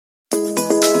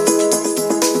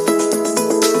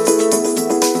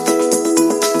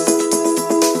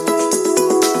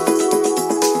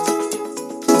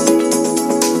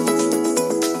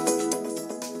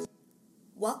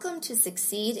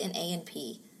Succeed in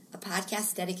A&P, a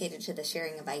podcast dedicated to the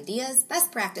sharing of ideas,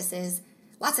 best practices,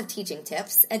 lots of teaching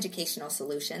tips, educational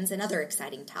solutions, and other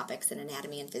exciting topics in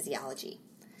anatomy and physiology.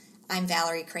 I'm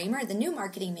Valerie Kramer, the new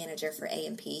marketing manager for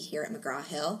A&P here at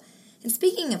McGraw-Hill. And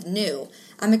speaking of new,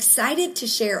 I'm excited to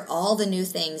share all the new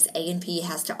things A&P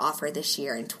has to offer this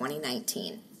year in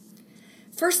 2019.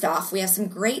 First off, we have some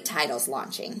great titles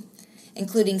launching,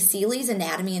 including Seeley's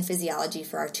Anatomy and Physiology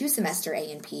for our two-semester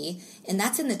A&P, and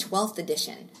that's in the 12th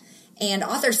edition. And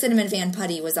author Cinnamon Van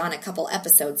Putty was on a couple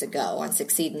episodes ago on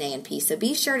Succeed in A&P, so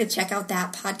be sure to check out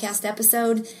that podcast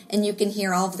episode, and you can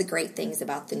hear all of the great things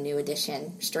about the new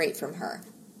edition straight from her.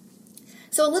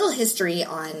 So a little history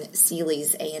on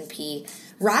Seeley's A&P.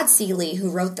 Rod Seeley,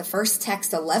 who wrote the first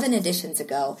text 11 editions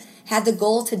ago, had the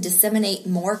goal to disseminate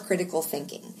more critical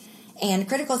thinking. And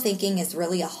critical thinking is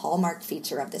really a hallmark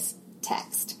feature of this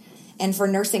text. And for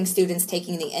nursing students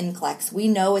taking the NCLEX, we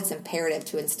know it's imperative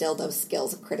to instill those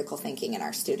skills of critical thinking in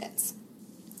our students.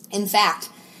 In fact,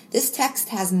 this text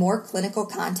has more clinical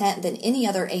content than any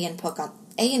other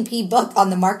A&P book on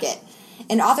the market.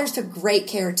 And authors took great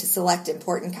care to select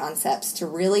important concepts to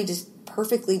really just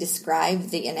perfectly describe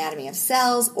the anatomy of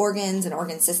cells, organs, and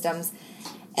organ systems.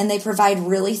 And they provide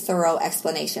really thorough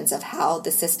explanations of how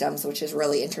the systems, which is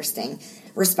really interesting,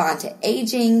 respond to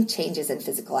aging, changes in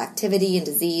physical activity and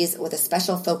disease, with a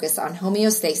special focus on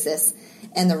homeostasis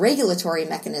and the regulatory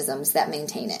mechanisms that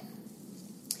maintain it.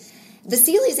 The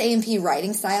Seeley's A&P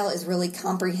writing style is really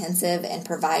comprehensive and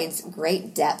provides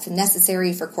great depth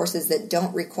necessary for courses that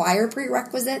don't require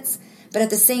prerequisites, but at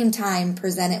the same time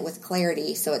present it with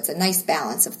clarity, so it's a nice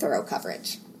balance of thorough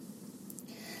coverage.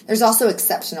 There's also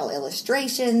exceptional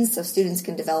illustrations, so students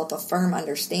can develop a firm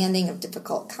understanding of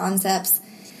difficult concepts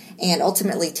and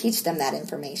ultimately teach them that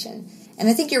information. And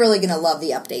I think you're really going to love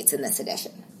the updates in this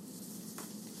edition.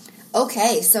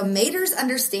 Okay, so Mater's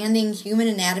Understanding Human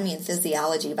Anatomy and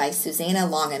Physiology by Susanna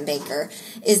Longenbaker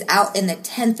is out in the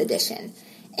 10th edition.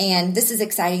 And this is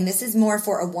exciting. This is more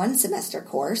for a one-semester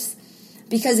course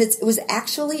because it's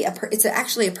actually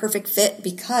a perfect fit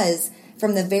because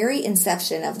from the very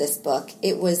inception of this book,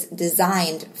 it was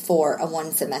designed for a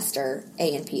one-semester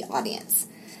A&P audience.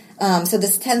 So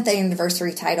this 10th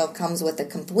anniversary title comes with a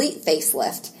complete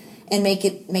facelift and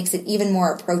makes it even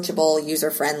more approachable,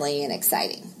 user-friendly, and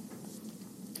exciting.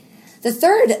 The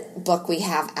third book we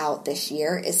have out this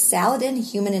year is Saladin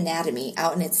Human Anatomy,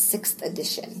 out in its 6th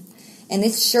edition. And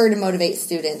it's sure to motivate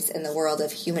students in the world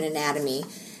of human anatomy,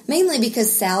 mainly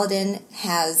because author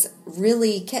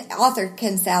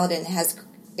Ken Saladin has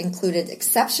included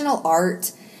exceptional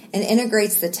art and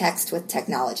integrates the text with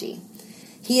technology.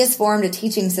 He has formed a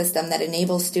teaching system that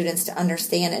enables students to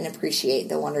understand and appreciate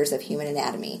the wonders of human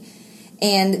anatomy.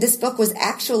 And this book was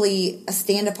actually a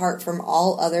stand apart from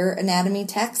all other anatomy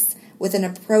texts, with an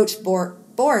approach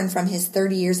born from his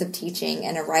 30 years of teaching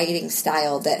and a writing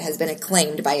style that has been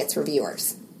acclaimed by its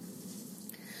reviewers.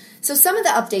 So some of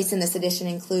the updates in this edition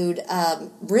include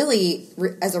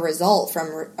as a result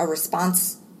from a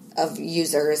response of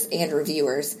users and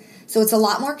reviewers. So it's a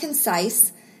lot more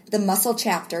concise. The muscle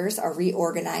chapters are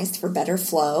reorganized for better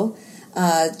flow.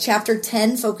 Chapter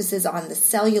 10 focuses on the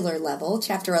cellular level.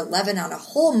 Chapter 11 on a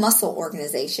whole muscle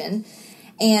organization.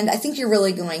 And I think you're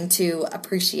really going to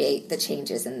appreciate the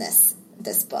changes in this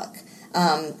book.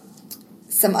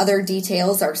 Some other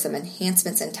details are some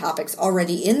enhancements and topics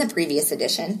already in the previous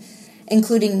edition,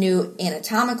 including new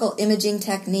anatomical imaging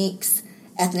techniques,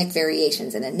 ethnic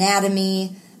variations in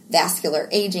anatomy, vascular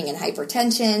aging and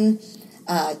hypertension,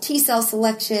 T-cell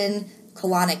selection,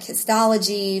 colonic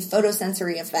histology,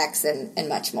 photosensory effects, and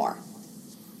much more.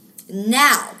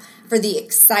 Now, for the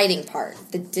exciting part,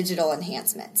 the digital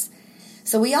enhancements.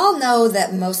 So we all know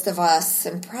that most of us,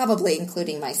 and probably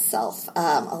including myself,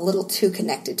 a little too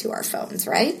connected to our phones,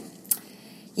 right?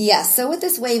 Yes, so with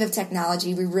this wave of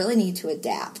technology, we really need to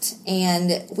adapt,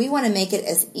 and we want to make it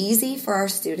as easy for our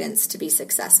students to be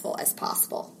successful as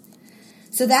possible.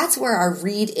 So that's where our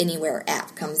Read Anywhere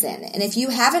app comes in. And if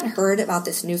you haven't heard about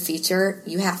this new feature,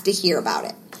 you have to hear about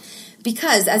it.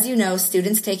 Because, as you know,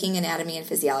 students taking anatomy and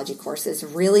physiology courses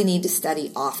really need to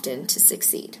study often to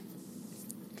succeed.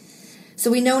 So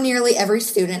we know nearly every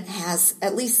student has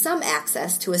at least some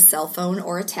access to a cell phone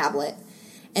or a tablet.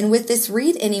 And with this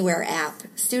Read Anywhere app,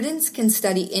 students can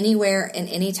study anywhere and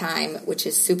anytime, which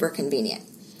is super convenient.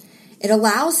 It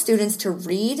allows students to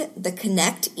read the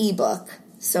Connect ebook,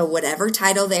 so whatever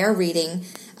title they are reading,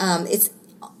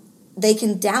 they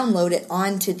can download it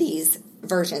onto these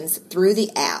versions through the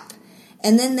app.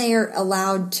 And then they are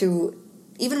allowed to,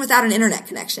 even without an internet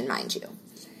connection, mind you.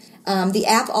 The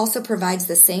app also provides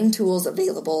the same tools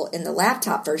available in the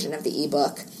laptop version of the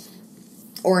ebook,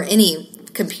 or any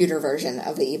computer version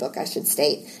of the ebook, I should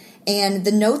state. And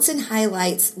the notes and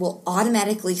highlights will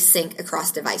automatically sync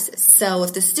across devices. So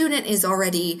if the student is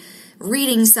already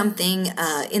reading something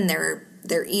in their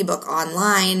ebook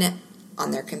online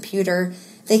on their computer,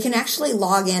 they can actually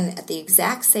log in at the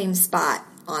exact same spot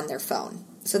on their phone.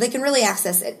 So they can really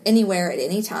access it anywhere at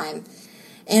any time.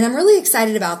 And I'm really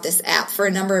excited about this app for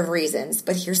a number of reasons,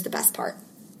 but here's the best part.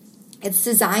 It's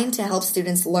designed to help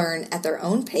students learn at their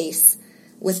own pace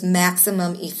with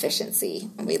maximum efficiency.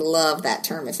 And we love that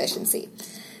term, efficiency.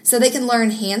 So they can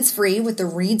learn hands-free with the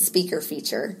read speaker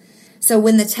feature. So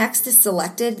when the text is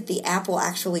selected, the app will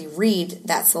actually read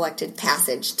that selected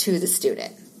passage to the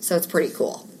student. So it's pretty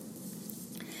cool.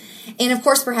 And of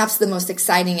course, perhaps the most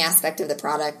exciting aspect of the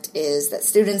product is that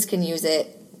students can use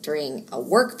it during a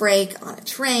work break, on a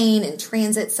train, in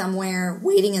transit somewhere,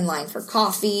 waiting in line for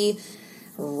coffee,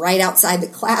 right outside the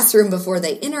classroom before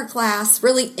they enter class,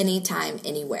 really anytime,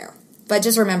 anywhere. But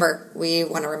just remember, we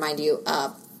want to remind you,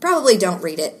 probably don't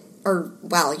read it or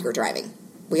while you're driving.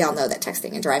 We all know that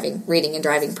texting and driving, reading and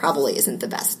driving probably isn't the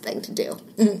best thing to do.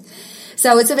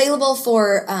 So it's available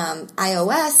for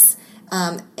iOS,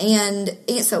 and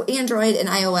so Android and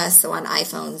iOS, so on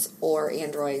iPhones or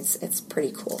Androids. It's a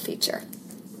pretty cool feature.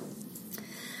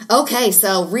 Okay,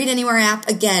 so Read Anywhere app.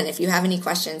 Again, if you have any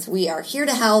questions, we are here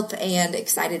to help and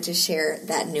excited to share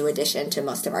that new addition to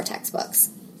most of our textbooks.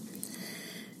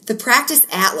 The Practice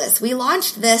Atlas. We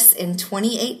launched this in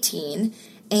 2018,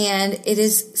 and it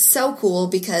is so cool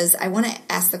because I want to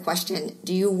ask the question,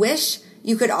 do you wish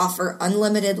you could offer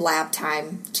unlimited lab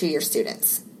time to your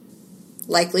students?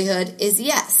 Likelihood is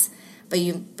yes, but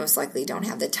you most likely don't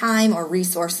have the time or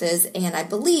resources, and I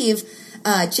believe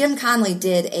Jim Conley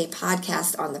did a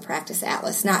podcast on the Practice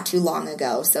Atlas not too long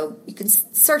ago, so you can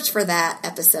search for that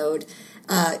episode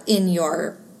in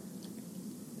your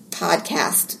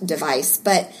podcast device.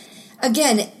 But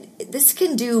again, this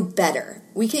can do better.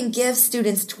 We can give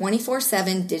students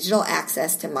 24/7 digital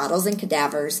access to models and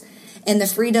cadavers and the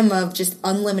freedom of just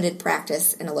unlimited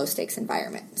practice in a low-stakes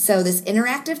environment. So this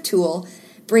interactive tool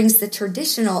brings the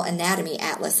traditional anatomy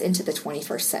atlas into the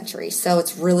 21st century, so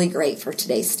it's really great for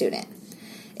today's student.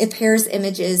 It pairs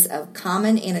images of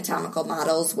common anatomical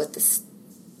models with the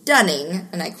stunning,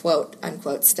 and I quote,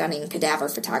 unquote, stunning cadaver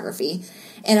photography,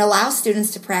 and allows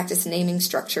students to practice naming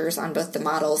structures on both the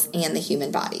models and the human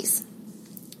bodies.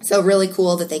 So really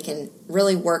cool that they can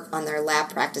really work on their lab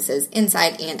practices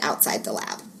inside and outside the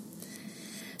lab.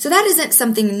 So that isn't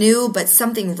something new, but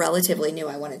something relatively new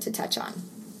I wanted to touch on.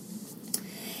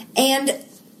 And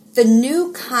the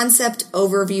new Concept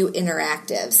Overview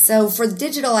Interactives. So for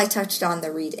digital, I touched on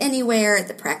the Read Anywhere,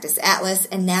 the Practice Atlas,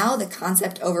 and now the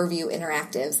Concept Overview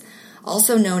Interactives,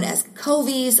 also known as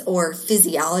COVIs or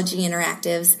Physiology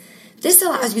Interactives. This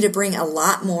allows you to bring a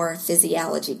lot more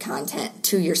physiology content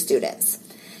to your students.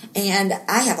 And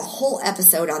I have a whole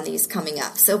episode on these coming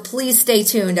up, so please stay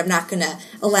tuned. I'm not going to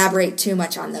elaborate too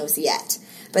much on those yet.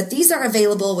 But these are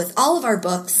available with all of our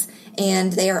books,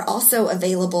 and they are also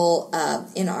available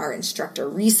in our instructor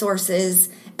resources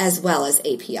as well as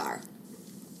APR.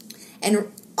 And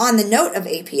on the note of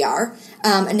APR,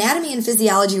 Anatomy and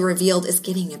Physiology Revealed is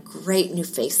getting a great new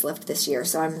facelift this year,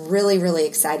 so I'm really, really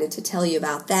excited to tell you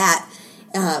about that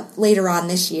later on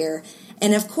this year.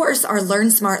 And of course, our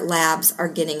Learn Smart labs are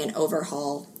getting an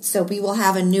overhaul, so we will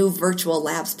have a new virtual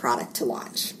labs product to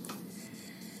launch.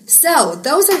 So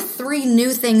those are 3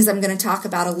 new things I'm going to talk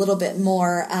about a little bit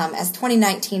more as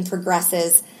 2019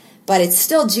 progresses, but it's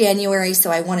still January,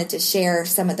 so I wanted to share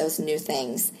some of those new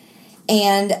things.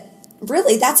 And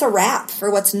really, that's a wrap for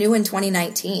what's new in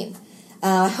 2019.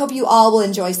 I hope you all will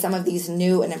enjoy some of these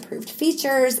new and improved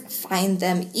features, find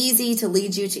them easy to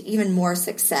lead you to even more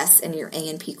success in your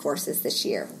A&P courses this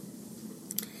year.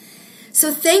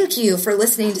 So thank you for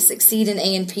listening to Succeed in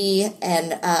A&P,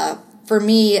 and for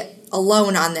me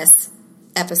alone on this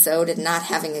episode and not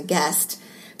having a guest,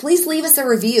 please leave us a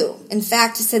review. In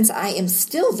fact, since I am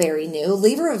still very new,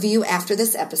 leave a review after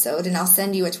this episode and I'll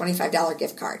send you a $25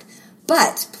 gift card.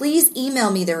 But please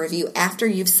email me the review after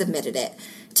you've submitted it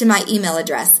to my email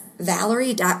address,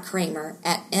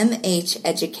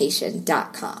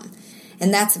 valerie.kramer@mheducation.com.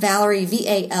 And that's Valerie,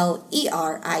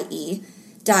 Valerie,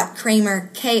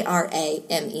 .Kramer, Kramer,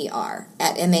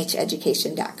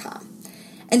 @mheducation.com.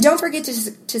 And don't forget to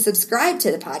subscribe to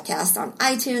the podcast on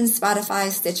iTunes, Spotify,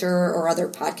 Stitcher, or other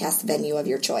podcast venue of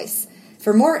your choice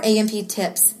for more A&P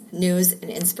tips, news,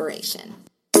 and inspiration.